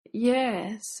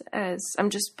Yes, it is. I'm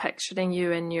just picturing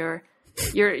you in your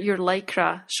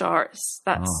lycra shorts.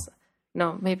 That's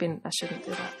no, maybe I shouldn't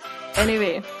do that.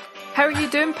 Anyway, how are you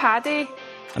doing, Paddy?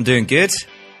 I'm doing good.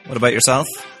 What about yourself?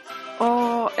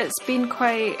 Oh, it's been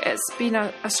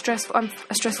a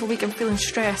stressful week. I'm feeling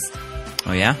stressed.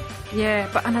 Oh yeah?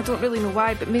 Yeah, and I don't really know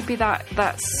why, but maybe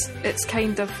it's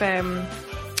kind of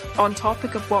on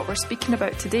topic of what we're speaking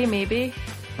about today, maybe.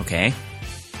 Okay.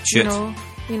 Shoot.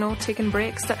 You know, taking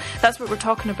breaks. That's what we're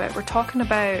talking about. We're talking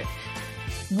about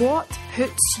what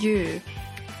puts you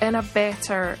in a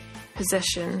better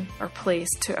position or place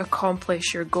to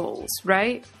accomplish your goals,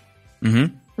 right?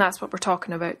 Mm-hmm. That's what we're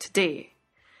talking about today.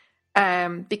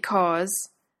 Because,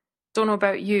 don't know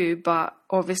about you, but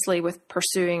obviously with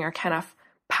pursuing our kind of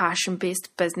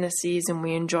passion-based businesses and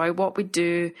we enjoy what we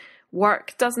do,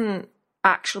 work doesn't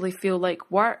actually feel like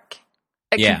work.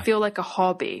 It can feel like a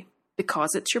hobby because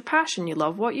it's your passion. You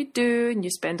love what you do and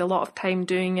you spend a lot of time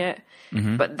doing it.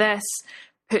 Mm-hmm. But this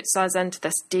puts us into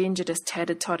this dangerous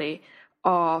territory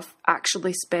of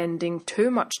actually spending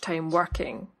too much time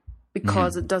working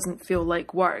because it doesn't feel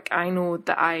like work. I know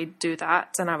that I do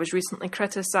that, and I was recently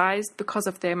criticised because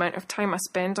of the amount of time I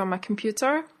spend on my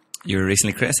computer. You were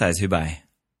recently criticised? Who by?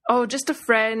 Oh, just a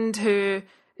friend who...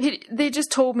 They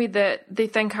just told me that they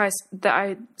think that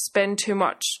I spend too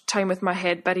much time with my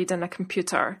head buried in a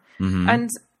computer. Mm-hmm.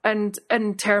 And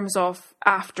in terms of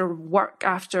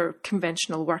after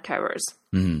conventional work hours.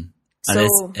 Mm-hmm.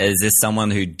 So, and is this someone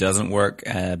who doesn't work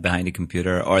behind a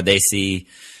computer, or they see...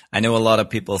 I know a lot of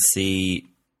people see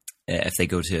if they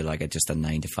go to like just a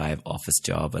 9-to-5 office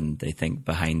job and they think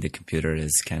behind the computer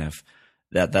is kind of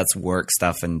that's work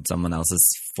stuff and someone else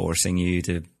is forcing you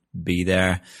to be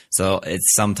there. So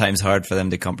it's sometimes hard for them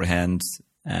to comprehend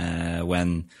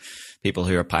when people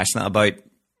who are passionate about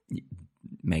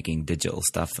making digital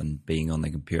stuff and being on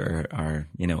the computer are,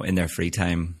 in their free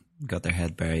time, got their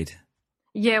head buried.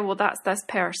 Yeah, well, that's this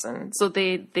person. So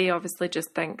they obviously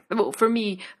just think, well, for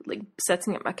me, like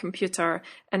sitting at my computer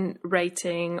and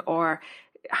writing or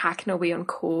hacking away on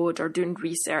code or doing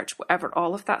research, whatever,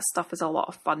 all of that stuff is a lot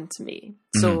of fun to me.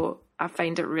 Mm-hmm. So I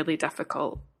find it really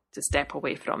difficult to step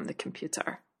away from the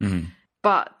computer. Mm-hmm.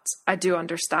 But I do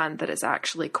understand that it's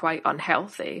actually quite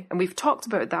unhealthy. And we've talked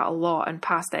about that a lot in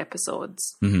past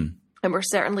episodes. Mm-hmm. And we're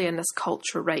certainly in this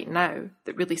culture right now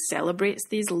that really celebrates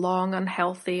these long,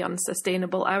 unhealthy,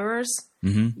 unsustainable hours.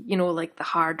 Mm-hmm. Like the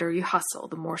harder you hustle,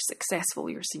 the more successful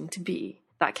you're seen to be.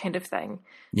 That kind of thing.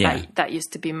 Yeah. That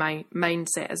used to be my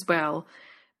mindset as well.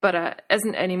 But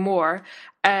isn't anymore.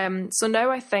 So now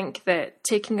I think that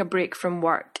taking a break from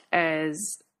work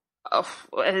is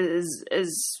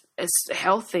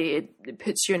healthy. It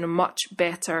puts you in a much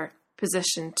better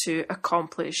position to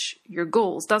accomplish your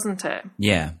goals, doesn't it?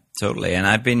 Yeah, totally. And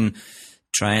I've been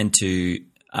trying to,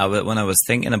 when I was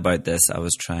thinking about this, I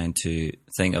was trying to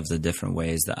think of the different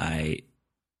ways that I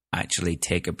actually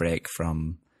take a break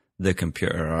from the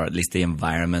computer, or at least the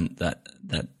environment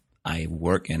that I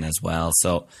work in as well.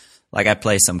 So like I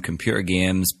play some computer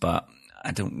games, but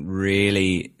I don't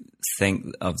really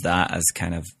think of that as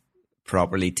kind of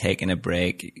properly taking a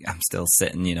break. I'm still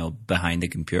sitting, behind the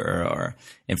computer or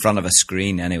in front of a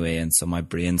screen anyway, and so my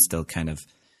brain's still kind of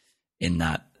in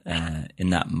that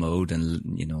mode and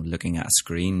looking at a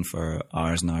screen for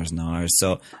hours and hours and hours.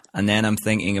 So, and then I'm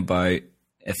thinking about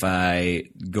if I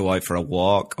go out for a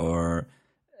walk, or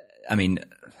I think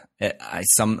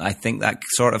that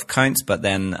sort of counts, but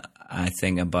then I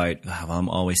think about, well, I'm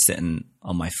always sitting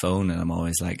on my phone and I'm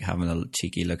always like having a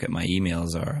cheeky look at my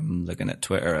emails, or I'm looking at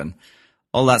Twitter, and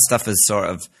all that stuff is sort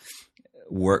of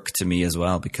work to me as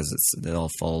well, because it all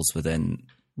falls within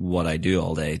what I do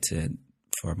all day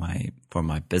for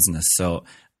my business. So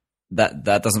that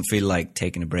doesn't feel like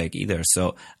taking a break either.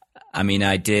 So I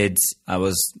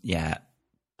was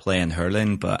playing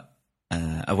hurling, but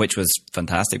which was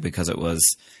fantastic because it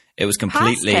was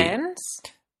completely past tense.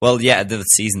 Well, yeah, the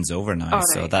season's over now, right.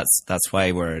 So that's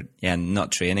why we're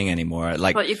not training anymore.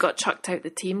 Like, but you got chucked out the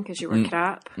team because you were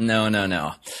crap. No.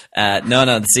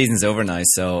 The season's over now,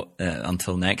 so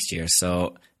until next year.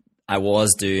 So I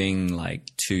was doing like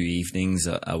 2 evenings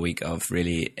a week of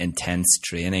really intense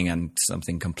training and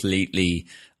something completely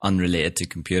unrelated to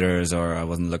computers, or I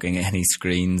wasn't looking at any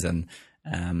screens, and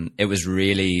it was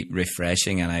really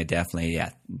refreshing. And I definitely,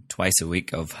 twice a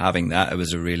week of having that, it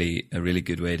was a really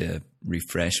good way to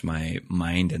refresh my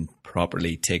mind and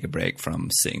properly take a break from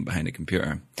sitting behind a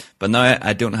computer. But now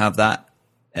I don't have that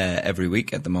every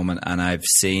week at the moment, and I've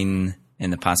seen in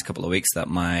the past couple of weeks that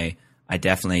I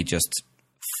definitely just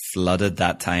flooded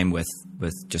that time with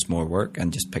just more work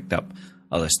and just picked up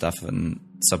other stuff, and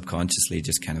subconsciously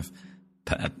just kind of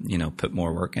put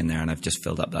more work in there, and I've just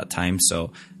filled up that time.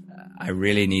 So I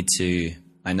really need to,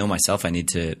 I know myself, I need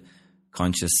to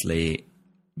consciously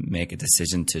make a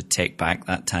decision to take back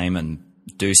that time and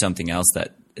do something else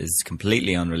that is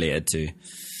completely unrelated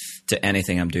to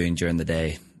anything I'm doing during the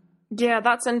day. Yeah,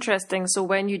 that's interesting. So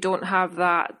when you don't have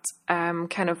that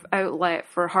kind of outlet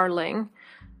for hurling,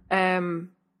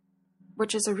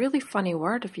 which is a really funny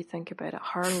word if you think about it,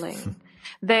 hurling,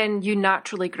 then you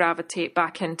naturally gravitate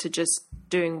back into just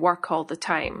doing work all the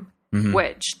time,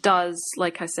 which does,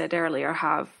 like I said earlier,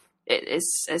 it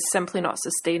is simply not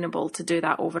sustainable to do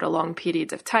that over a long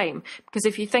period of time. Because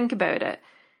if you think about it,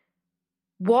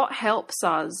 what helps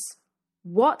us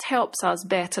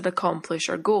better accomplish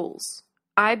our goals?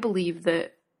 I believe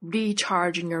that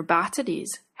recharging your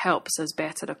batteries helps us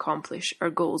better accomplish our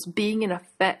goals. Being in a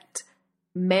fit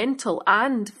mental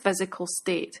and physical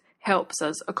state helps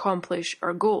us accomplish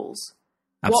our goals.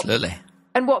 Absolutely.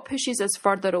 What pushes us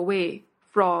further away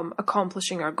from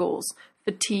accomplishing our goals?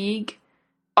 Fatigue,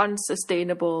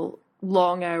 unsustainable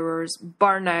long hours,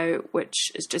 burnout,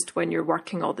 which is just when you're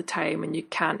working all the time and you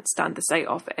can't stand the sight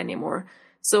of it anymore.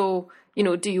 So,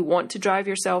 do you want to drive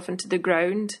yourself into the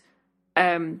ground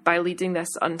by leading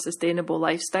this unsustainable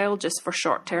lifestyle just for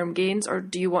short-term gains, or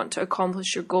do you want to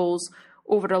accomplish your goals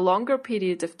over a longer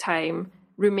period of time,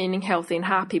 remaining healthy and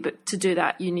happy? But to do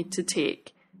that, you need to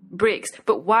take breaks.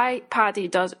 But why, Paddy,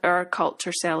 does our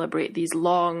culture celebrate these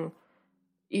long,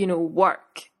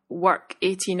 work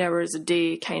 18 hours a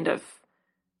day kind of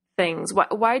things?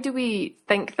 Why do we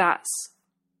think that's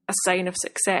a sign of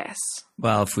success?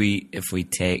 Well, if we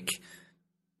take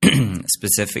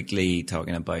specifically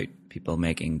talking about people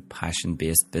making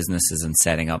passion-based businesses and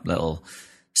setting up little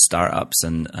startups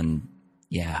and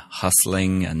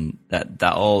hustling, and that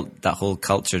whole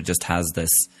culture just has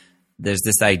there's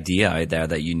this idea out there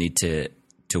that you need to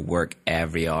work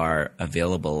every hour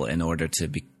available in order to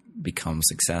become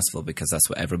successful, because that's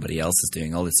what everybody else is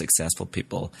doing. All the successful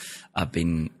people have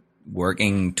been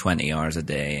working 20 hours a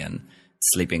day and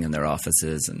sleeping in their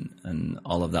offices and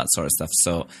all of that sort of stuff.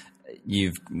 So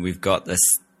we've got this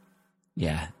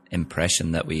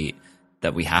impression that we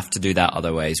have to do that,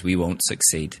 otherwise we won't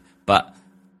succeed. But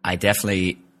I'm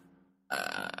definitely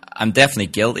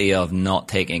guilty of not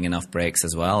taking enough breaks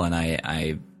as well, and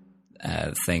I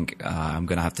think I'm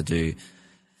going to have to do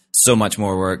so much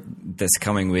more work this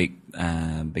coming week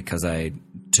because I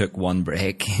took one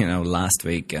break, last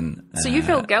week, and so you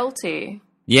feel guilty.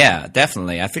 Yeah,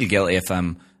 definitely. I feel guilty if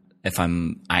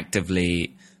I'm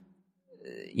actively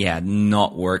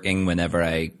not working whenever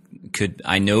I could.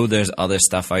 I know there's other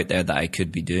stuff out there that I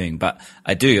could be doing, but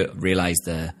I do realize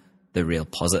the real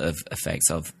positive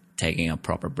effects of taking a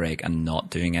proper break and not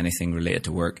doing anything related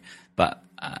to work. But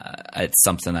it's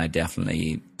something I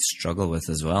definitely struggle with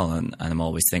as well, and I'm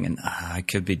always thinking, I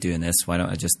could be doing this. Why don't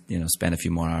I just spend a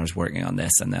few more hours working on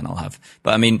this, and then I'll have.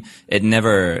 But I mean, it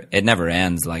never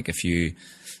ends. Like, if you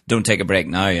don't take a break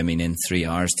now, I mean, in 3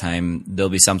 hours' time, there'll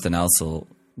be something else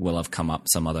will have come up,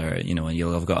 some other, and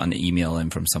you'll have got an email in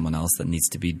from someone else that needs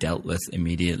to be dealt with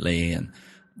immediately, and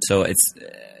so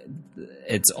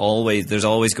there's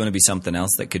always going to be something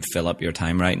else that could fill up your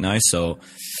time right now. So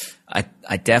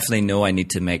I definitely know I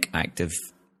need to make a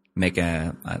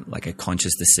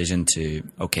conscious decision to,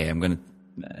 okay, I'm going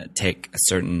to take a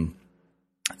certain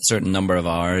number of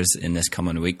hours in this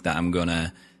coming week that I'm going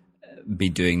to be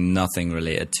doing nothing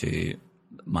related to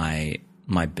my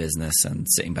business and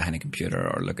sitting behind a computer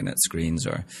or looking at screens,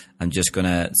 or I'm just going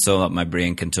to, so that my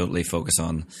brain can totally focus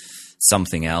on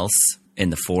something else in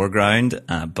the foreground,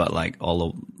 but like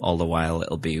all the while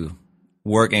it'll be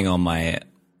working on my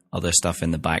other stuff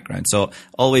in the background. So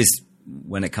always,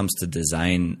 when it comes to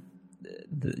design,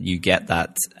 you get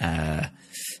that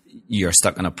you're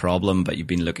stuck on a problem, but you've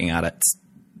been looking at it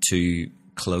too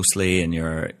closely, and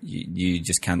you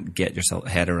just can't get yourself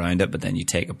head around it. But then you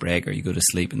take a break, or you go to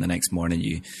sleep, and the next morning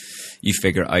you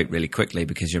figure it out really quickly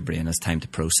because your brain has time to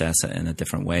process it in a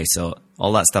different way. So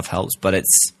all that stuff helps, but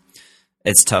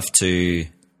it's tough to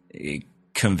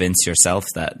convince yourself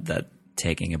that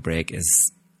taking a break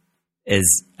is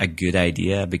a good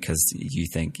idea, because you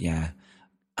think,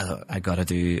 I got to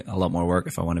do a lot more work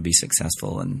if I want to be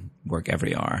successful and work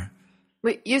every hour.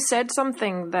 Wait, you said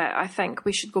something that I think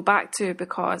we should go back to,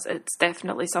 because it's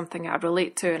definitely something I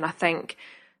relate to, and I think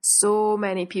so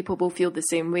many people will feel the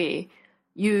same way.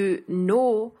 You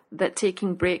know that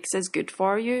taking breaks is good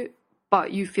for you,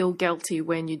 but you feel guilty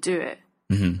when you do it.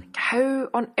 Mm-hmm. How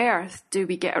on earth do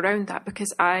we get around that?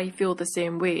 Because I feel the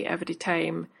same way every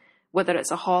time, whether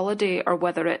it's a holiday or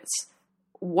whether it's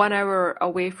 1 hour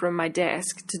away from my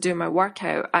desk to do my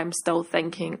workout, I'm still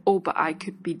thinking, but I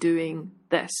could be doing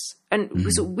this.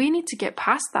 And so we need to get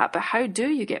past that. But how do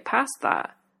you get past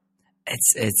that?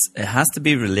 It has to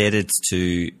be related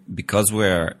to, because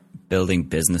we're building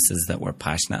businesses that we're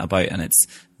passionate about, and it's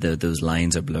those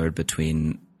lines are blurred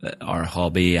between our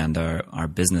hobby and our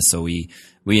business. So we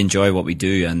enjoy what we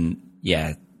do, and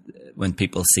yeah, when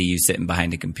people see you sitting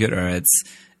behind a computer,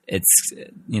 it's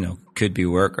could be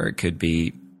work, or it could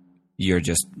be you're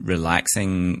just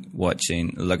relaxing,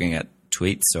 looking at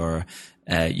tweets, or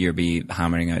you'll be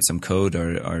hammering out some code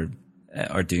or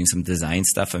doing some design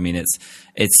stuff. I mean,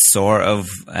 it's sort of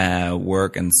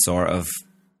work and sort of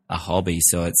a hobby.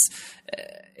 So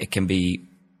it can be.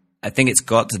 I think it's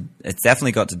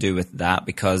definitely got to do with that,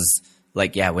 because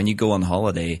when you go on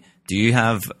holiday, do you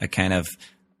have a kind of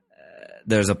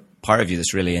there's a part of you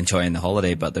that's really enjoying the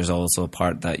holiday, but there's also a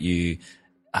part that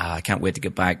I can't wait to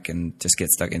get back and just get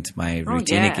stuck into my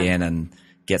routine again, and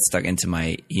get stuck into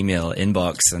my email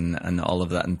inbox and all of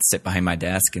that, and sit behind my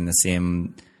desk in the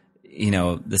same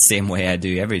way I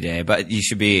do every day. But you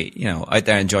should be, out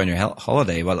there enjoying your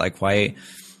holiday. But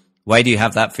why do you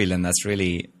have that feeling? That's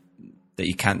really that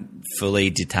you can't fully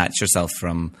detach yourself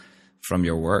from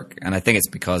your work. And I think it's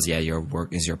because, your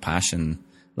work is your passion.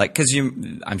 Because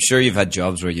I'm sure you've had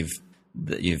jobs where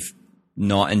you've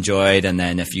not enjoyed, and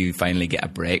then if you finally get a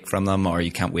break from them, or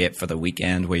you can't wait for the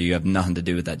weekend where you have nothing to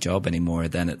do with that job anymore,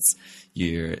 then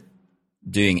you're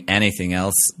doing anything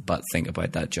else but think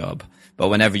about that job. But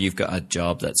whenever you've got a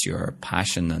job that's your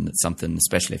passion, and it's something,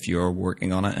 especially if you're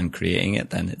working on it and creating it,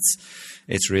 then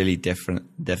it's really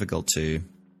difficult to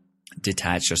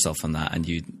detach yourself from that. And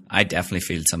I definitely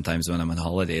feel sometimes when I'm on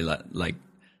holiday, like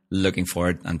looking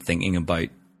forward and thinking about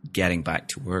getting back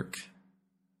to work.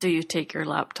 Do you take your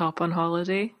laptop on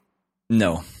holiday?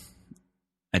 No,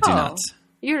 I do not.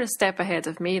 You're a step ahead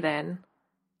of me then.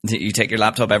 Do you take your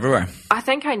laptop everywhere? I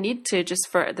think I need to, just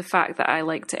for the fact that I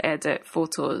like to edit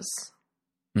photos.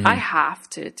 Mm-hmm. I have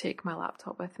to take my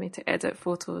laptop with me to edit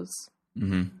photos.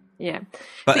 Mm-hmm. Yeah.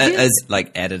 But as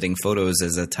editing photos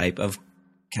is a type of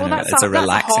it's a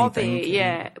relaxing thing.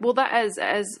 Yeah. Well, that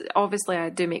is obviously I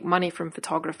do make money from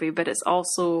photography, but it's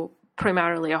also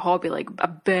primarily a hobby. Like, a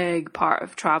big part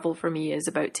of travel for me is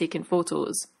about taking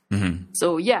photos. Mm-hmm.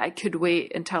 So yeah, I could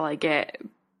wait until I get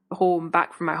home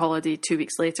back from my holiday 2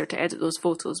 weeks later to edit those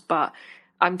photos, but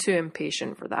I'm too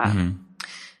impatient for that. Mm-hmm.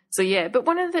 So yeah, but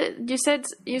you said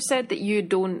that you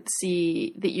don't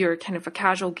see that you're kind of a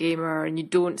casual gamer and you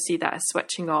don't see that as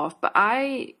switching off, but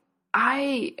I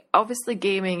obviously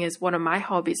gaming is one of my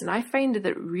hobbies, and I find that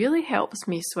it really helps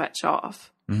me switch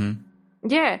off. Mm-hmm.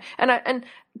 Yeah, and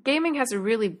gaming has a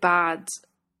really bad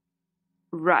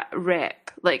rep.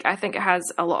 I think it has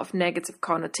a lot of negative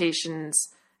connotations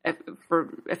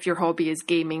if your hobby is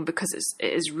gaming, because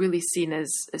it is really seen as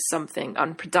something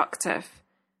unproductive.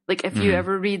 If you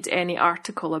ever read any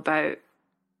article about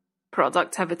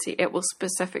productivity, it will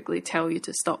specifically tell you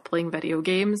to stop playing video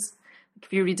games.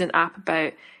 If you read an app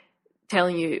about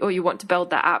telling you, oh, you want to build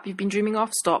that app you've been dreaming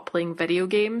of, stop playing video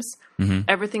games. Mm-hmm.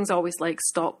 Everything's always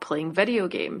stop playing video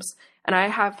games. And I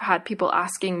have had people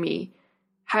asking me,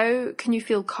 how can you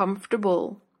feel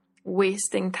comfortable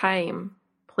wasting time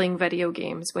playing video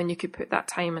games when you could put that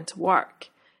time into work?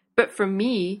 But for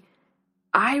me,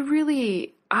 I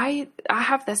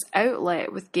have this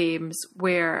outlet with games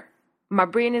where my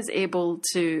brain is able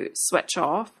to switch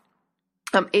off.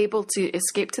 I'm able to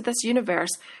escape to this universe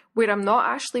where I'm not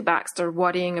Ashley Baxter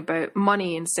worrying about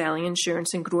money and selling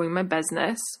insurance and growing my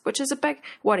business, which is a big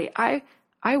worry. I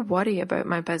worry about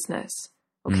my business.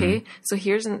 Okay, mm-hmm. So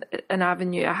here's an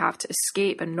avenue I have to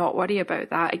escape and not worry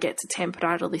about that. I get to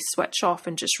temporarily switch off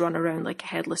and just run around like a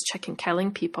headless chicken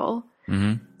killing people.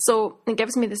 Mm-hmm. So it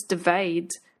gives me this divide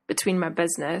between my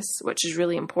business, which is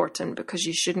really important because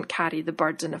you shouldn't carry the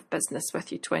burden of business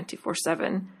with you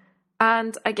 24/7.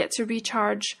 And I get to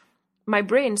recharge my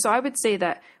brain. So I would say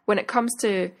that when it comes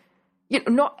to,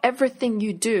 not everything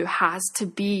you do has to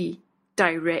be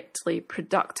directly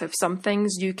productive. Some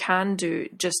things you can do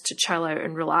just to chill out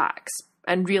and relax.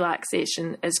 And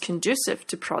relaxation is conducive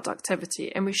to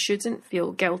productivity, and we shouldn't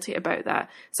feel guilty about that.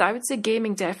 So I would say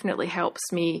gaming definitely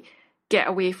helps me get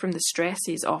away from the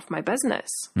stresses of my business.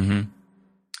 Mm-hmm.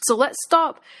 So let's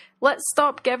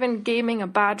stop giving gaming a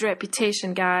bad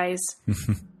reputation, guys.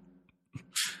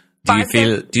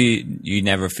 Do you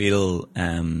never feel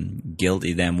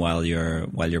guilty then while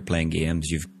you're playing games?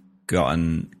 You've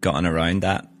gotten around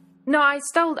that? No, I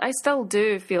still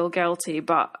do feel guilty,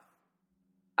 but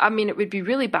I mean, it would be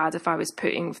really bad if I was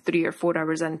putting 3 or 4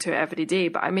 hours into it every day,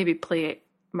 but I maybe play it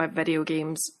my video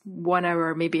games 1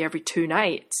 hour, maybe every 2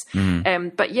 nights.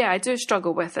 But yeah, I do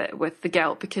struggle with it, with the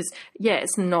guilt, because yeah,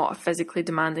 it's not a physically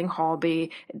demanding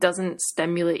hobby. It doesn't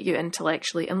stimulate you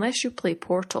intellectually unless you play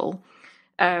Portal.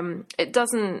 It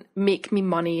doesn't make me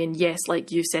money, and yes,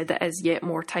 like you said, it is yet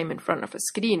more time in front of a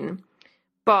screen.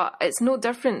 But it's no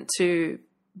different to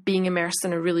being immersed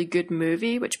in a really good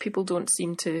movie, which people don't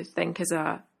seem to think is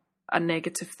a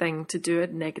negative thing to do, a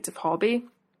negative hobby.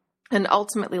 And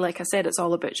ultimately, like I said, it's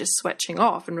all about just switching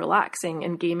off and relaxing,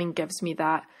 and gaming gives me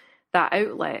that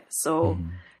outlet. So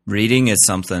reading is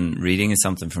something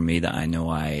for me that I know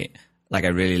I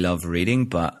really love reading,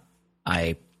 but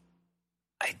I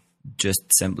just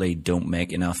simply don't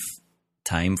make enough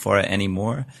time for it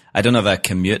anymore. I don't have a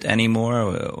commute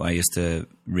anymore. I used to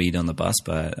read on the bus,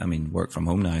 but I mean, work from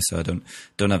home now, so I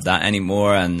don't have that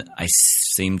anymore. And I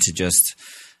seem to just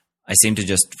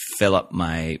fill up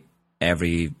my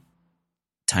every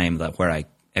time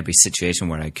every situation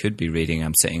where I could be reading,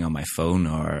 I'm sitting on my phone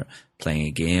or playing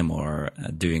a game or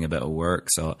doing a bit of work.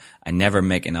 So I never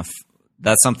make enough.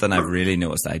 That's something I've really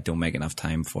noticed that I don't make enough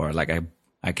time for. Like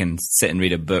I can sit and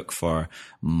read a book for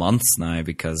months now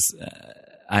because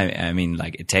I mean,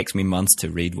 like, it takes me months to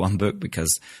read one book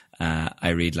because I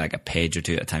read like a page or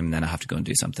two at a time, and then I have to go and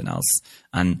do something else.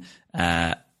 And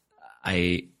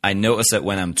I notice it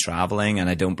when I'm traveling and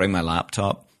I don't bring my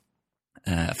laptop.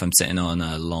 If I'm sitting on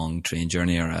a long train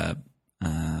journey or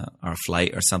a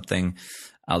flight or something,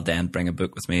 I'll then bring a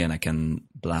book with me and I can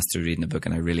blast through reading a book,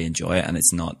 and I really enjoy it, and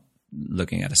it's not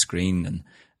looking at a screen.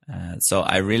 And so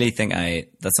I really think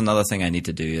that's another thing I need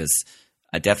to do is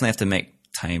I definitely have to make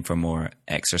time for more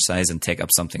exercise and take up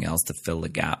something else to fill the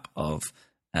gap of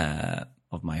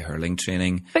my hurling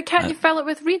training. But can't you fill it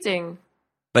with reading?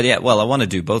 But yeah, well, I want to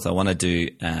do both. I want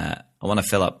to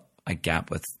fill up a gap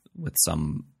with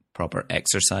some proper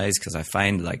exercise, because I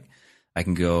find like I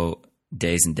can go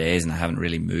days and days and I haven't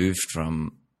really moved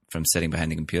from sitting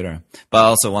behind the computer. But I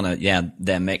also want to,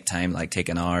 then make time, like take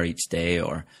an hour each day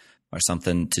or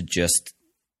something to just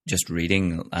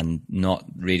reading, and not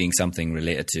reading something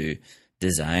related to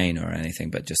design or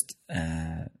anything, but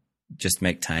just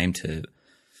make time to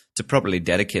properly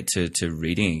dedicate to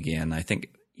reading again. I think,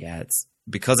 it's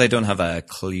because I don't have a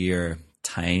clear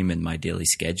time in my daily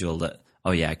schedule that,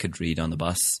 I could read on the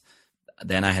bus.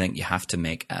 Then I think you have to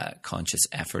make a conscious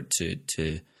effort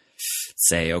to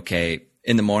say, okay,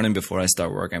 in the morning before I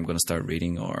start work, I'm going to start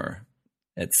reading. Or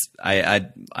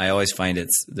I always find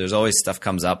there's always stuff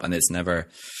comes up, and it's never,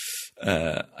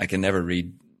 I can never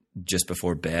read just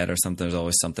before bed or something. There's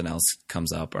always something else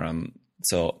comes up,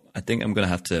 so I think I'm going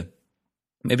to have to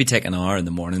maybe take an hour in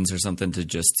the mornings or something to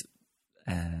just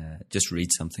read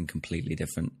something completely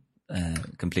different,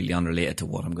 completely unrelated to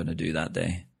what I'm going to do that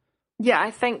day. Yeah,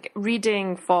 I think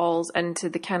reading falls into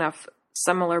the kind of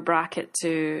similar bracket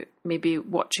to maybe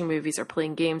watching movies or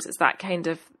playing games. It's that kind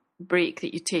of break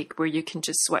that you take where you can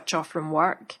just switch off from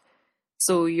work.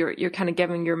 So you're kind of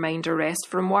giving your mind a rest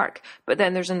from work. But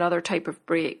then there's another type of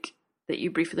break that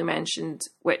you briefly mentioned,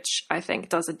 which I think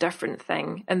does a different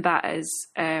thing, and that is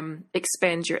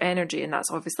expend your energy, and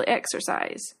that's obviously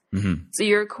exercise. Mm-hmm. So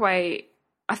you're quite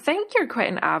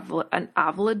an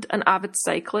avid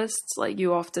cyclist. Like,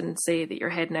 you often say that you're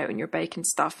heading out on your bike and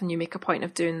stuff, and you make a point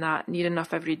of doing that near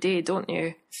enough every day, don't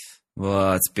you?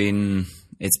 Well, it's been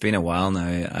a while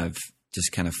now. I've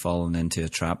just kind of fallen into a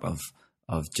trap of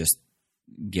just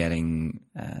getting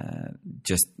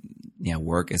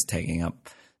work is taking up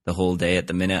the whole day at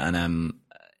the minute, and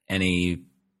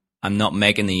I'm not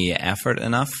making the effort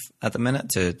enough at the minute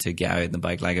to get out on the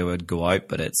bike. Like, I would go out,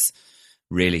 but it's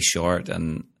really short,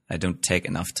 and I don't take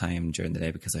enough time during the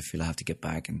day because I feel I have to get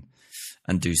back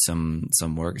and do some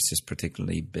work. It's just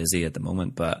particularly busy at the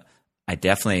moment, but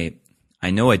I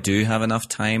know I do have enough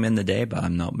time in the day, but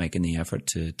I'm not making the effort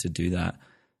to do that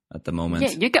at the moment.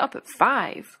 Yeah, you get up at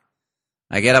 5.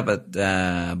 I get up at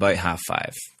about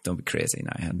 5:30. Don't be crazy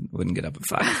now. I wouldn't get up at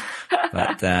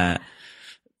 5. But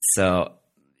so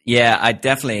yeah, I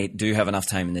definitely do have enough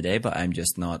time in the day, but I'm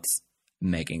just not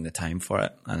making the time for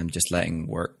it, and I'm just letting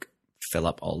work fill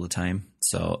up all the time.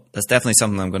 So that's definitely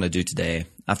something I'm going to do today.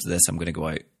 After this, I'm going to go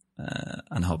out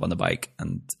and hop on the bike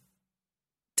and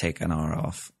take an hour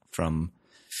off from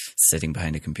sitting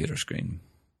behind a computer screen.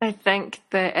 I think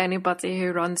that anybody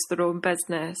who runs their own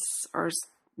business or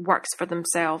works for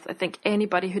themselves, I think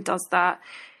anybody who does that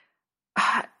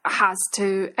has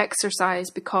to exercise,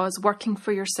 because working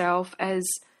for yourself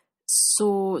is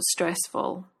so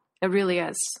stressful. It really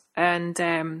is. And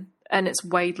it's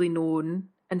widely known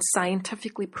and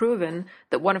scientifically proven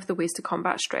that one of the ways to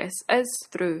combat stress is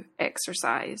through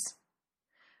exercise.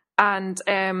 And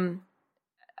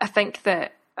I think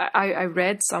that I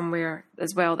read somewhere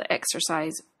as well that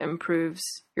exercise improves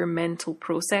your mental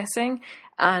processing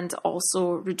and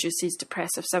also reduces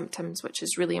depressive symptoms, which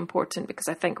is really important because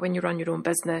I think when you run your own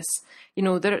business, you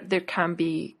know, there can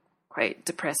be quite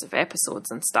depressive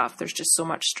episodes and stuff. There's just so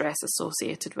much stress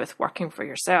associated with working for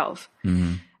yourself.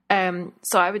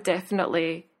 So I would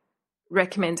definitely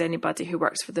recommend anybody who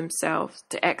works for themselves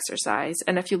to exercise.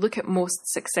 And if you look at most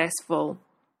successful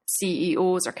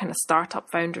CEOs or kind of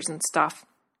startup founders and stuff,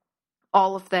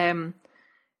 all of them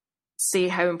say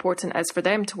how important it is for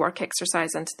them to work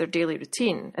exercise into their daily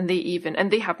routine. And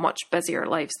they have much busier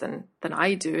lives than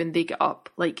I do. And they get up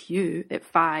like you at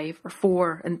 5 or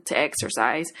 4 and to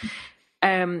exercise.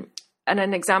 And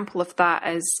an example of that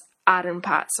is Aaron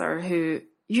Patzer, who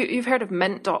you've heard of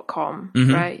Mint.com,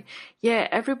 right? Yeah,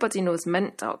 everybody knows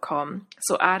Mint.com.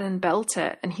 So Aaron built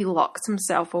it and he locked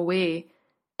himself away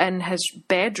in his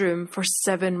bedroom for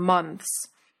 7 months.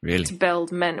 Really? To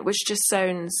build Mint, which just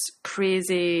sounds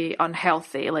crazy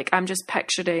unhealthy. Like, I'm just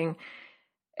picturing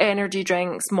energy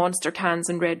drinks, Monster cans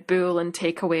and Red Bull and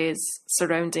takeaways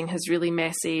surrounding his really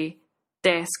messy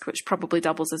desk, which probably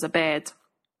doubles as a bed.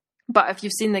 But if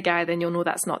you've seen the guy, then you'll know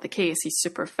that's not the case. He's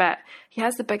super fit. He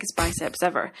has the biggest biceps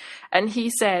ever. And he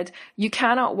said, you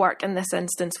cannot work in this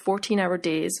instance 14-hour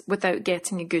days without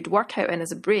getting a good workout in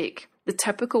as a break. The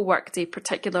typical workday,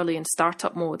 particularly in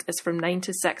startup mode, is from 9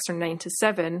 to 6 or 9 to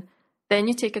 7. Then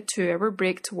you take a 2-hour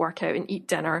break to work out and eat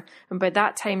dinner. And by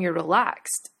that time, you're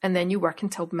relaxed. And then you work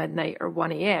until midnight or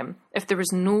 1 a.m. If there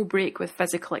was no break with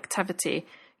physical activity,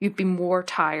 you'd be more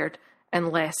tired and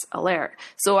less alert.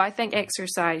 So I think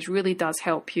exercise really does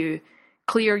help you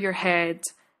clear your head.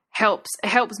 It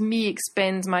helps me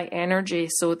expend my energy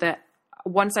so that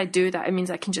once I do that, it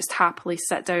means I can just happily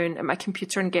sit down at my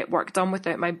computer and get work done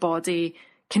without my body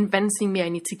convincing me I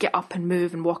need to get up and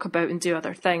move and walk about and do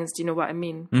other things. Do you know what I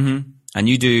mean? Mm-hmm. And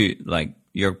you do, like,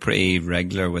 you're pretty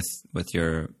regular with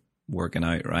your working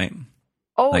out, right?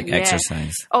 Oh, like yeah.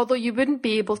 Exercise. Although you wouldn't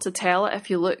be able to tell it if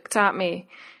you looked at me,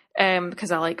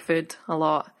 because I like food a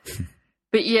lot.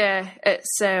 But yeah,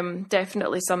 it's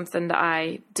definitely something that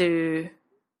I do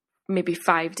maybe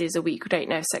 5 days a week right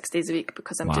now, 6 days a week,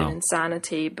 because I'm doing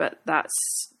Insanity, but that's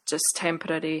just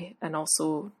temporary, and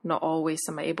also not always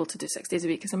am I able to do 6 days a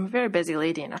week because I'm a very busy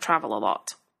lady and I travel a lot.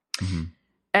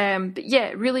 But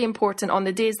yeah, really important. On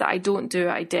the days that I don't do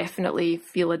it, I definitely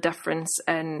feel a difference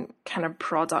in kind of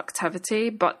productivity,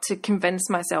 but to convince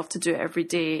myself to do it every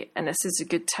day, and this is a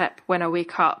good tip, when I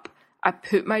wake up, I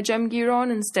put my gym gear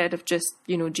on instead of just,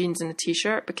 jeans and a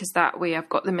t-shirt, because that way I've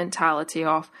got the mentality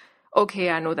of, okay,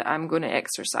 I know that I'm going to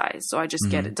exercise, so I just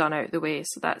get it done out of the way.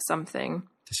 So that's something.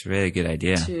 That's a really good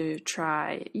idea to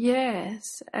try. Yes,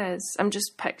 as I'm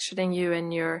just picturing you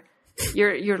in your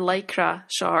lycra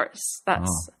shorts.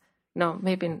 No,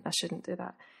 maybe I shouldn't do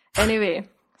that. Anyway,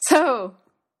 so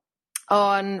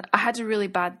I had a really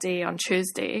bad day on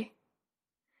Tuesday.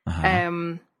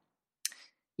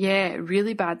 Yeah,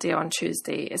 really bad day on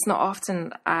Tuesday. It's not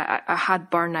often I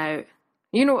had burnout.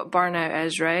 You know what burnout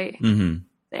is, right?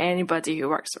 Anybody who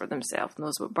works for themselves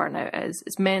knows what burnout is.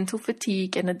 It's mental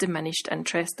fatigue and a diminished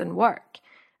interest in work.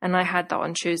 And I had that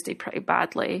on Tuesday pretty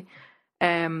badly.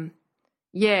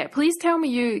 Yeah, please tell me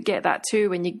you get that too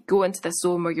when you go into this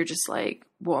zone where you're just like,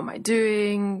 what am I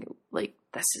doing? Like,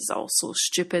 this is all so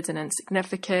stupid and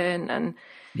insignificant. And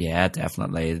yeah,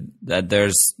 definitely.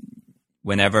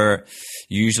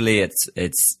 Usually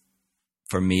it's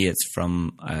for me, it's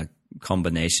from a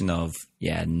combination of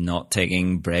not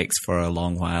taking breaks for a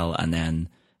long while, and then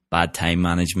bad time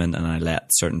management, and I let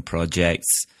certain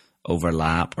projects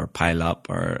overlap or pile up,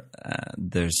 or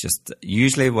there's just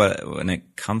usually when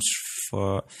it comes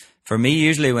for me,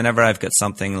 usually whenever I've got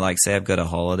something, like say I've got a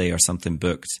holiday or something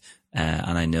booked,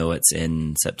 and I know it's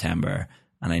in September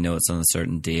and I know it's on a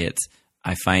certain date,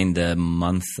 I find the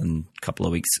month and couple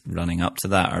of weeks running up to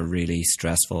that are really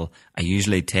stressful. I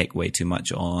usually take way too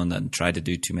much on and try to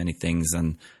do too many things,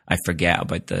 and I forget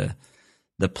about the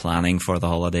planning for the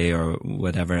holiday or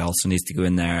whatever else needs to go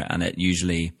in there. And it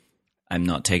usually, I'm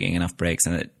not taking enough breaks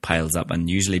and it piles up. And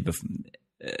usually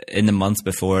in the months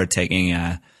before taking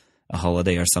a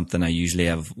holiday or something, I usually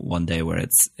have one day where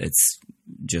it's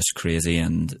just crazy.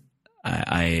 And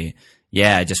I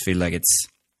just feel like it's,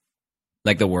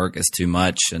 like the work is too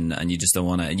much, and you just don't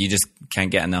want to, you just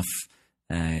can't get enough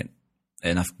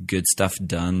good stuff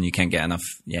done. You can't get enough.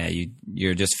 Yeah,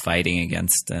 you're just fighting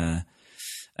against the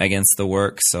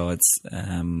work. So it's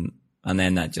and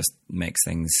then that just makes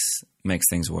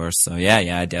things worse. So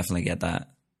yeah, I definitely get that.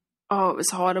 Oh, it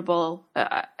was horrible.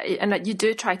 And you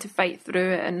do try to fight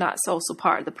through it, and that's also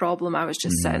part of the problem. I was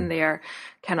just sitting there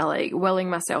kind of like willing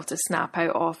myself to snap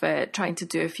out of it, trying to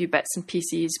do a few bits and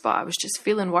pieces, but I was just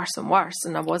feeling worse and worse,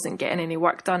 and I wasn't getting any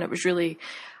work done. It was really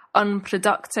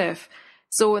unproductive.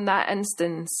 So in that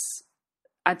instance,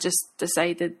 I just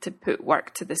decided to put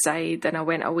work to the side, and I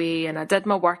went away and I did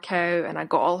my workout and I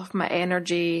got all of my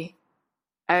energy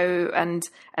out, and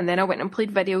then I went and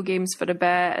played video games for a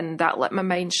bit, and that let my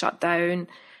mind shut down.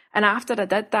 And after I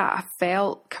did that, I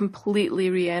felt completely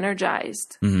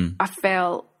re-energized. I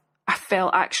felt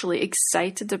actually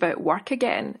excited about work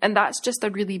again. And that's just a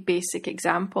really basic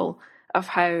example of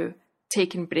how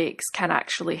taking breaks can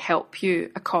actually help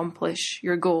you accomplish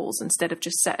your goals instead of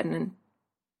just sitting and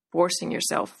forcing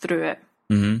yourself through it.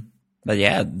 But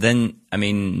yeah, then, I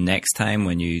mean, next time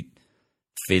when you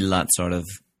feel that sort of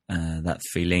that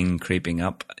feeling creeping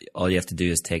up, all you have to do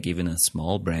is take even a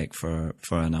small break for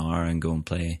an hour and go and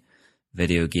play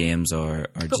video games or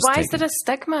but just why is there a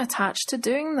stigma attached to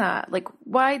doing that? Like,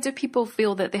 why do people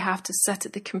feel that they have to sit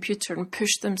at the computer and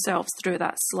push themselves through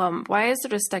that slump? Why is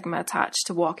there a stigma attached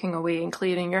to walking away and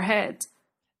clearing your head?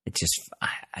 It just,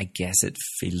 I guess it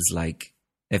feels like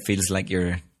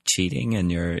you're cheating,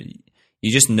 and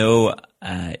you just know,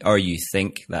 or you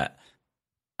think that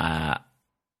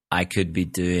I could be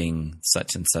doing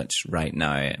such and such right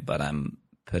now, but I'm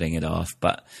putting it off.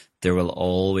 But there will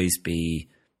always be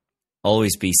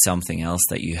something else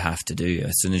that you have to do.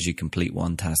 As soon as you complete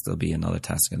one task, there'll be another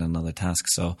task and another task.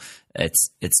 So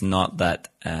it's not that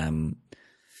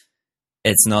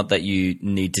you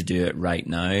need to do it right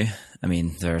now. I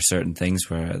mean, there are certain things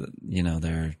where, you know,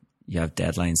 you have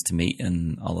deadlines to meet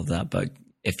and all of that. But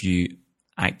if you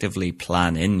actively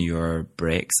plan in your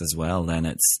breaks as well,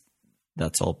 then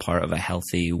that's all part of a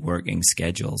healthy working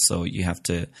schedule. So you have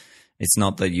to, it's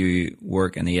not that you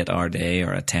work an 8-hour day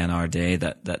or a 10-hour day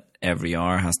that every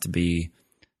hour has to be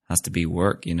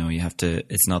work. You know, you have to,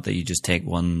 it's not that you just take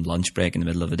one lunch break in the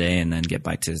middle of the day and then get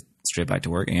straight back to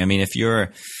working. I mean, if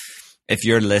you're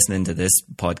listening to this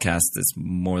podcast, it's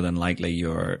more than likely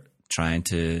you're trying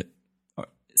to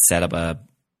set up a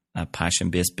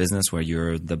passion-based business where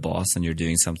you're the boss and you're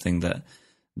doing something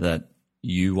that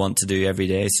you want to do every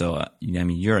day. So, I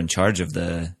mean, you're in charge of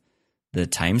the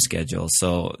time schedule.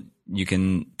 So you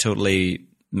can totally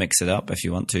mix it up if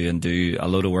you want to and do a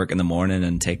load of work in the morning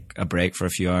and take a break for a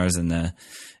few hours in the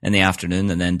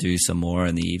afternoon and then do some more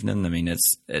in the evening. I mean,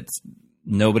 it's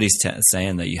nobody's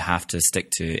saying that you have to stick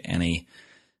to any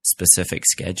specific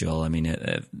schedule. I mean,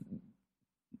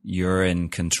 you're in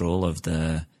control of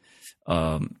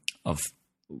of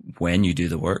when you do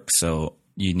the work. So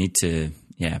you need to,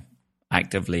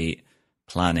 actively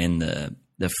plan in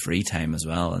the free time as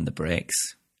well and the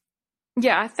breaks.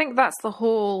 Yeah, I think that the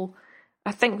whole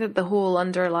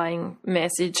underlying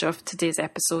message of today's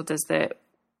episode is that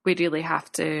we really have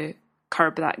to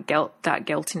curb that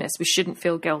guiltiness. We shouldn't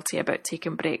feel guilty about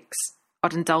taking breaks or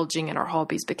indulging in our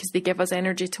hobbies because they give us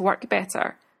energy to work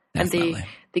better. Definitely. And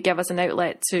they give us an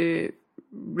outlet to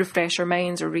refresh our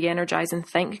minds or re-energize and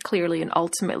think clearly, and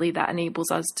ultimately that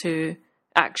enables us to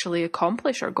actually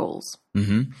accomplish our goals.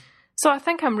 So I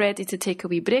think I'm ready to take a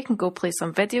wee break and go play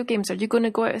some video games. Are you going to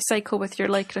go out a cycle with your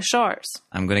Lycra shorts?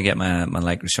 I'm going to get my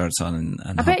Lycra shorts on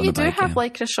and I bet you do have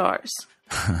Lycra shorts.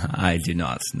 I do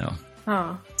not, no.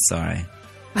 Oh. Sorry.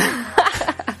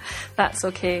 That's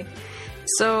okay.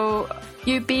 So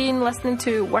you've been listening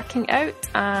to Working Out,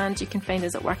 and you can find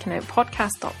us at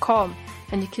workingoutpodcast.com,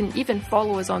 and you can even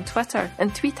follow us on Twitter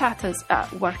and tweet at us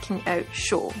at Working Out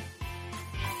Show.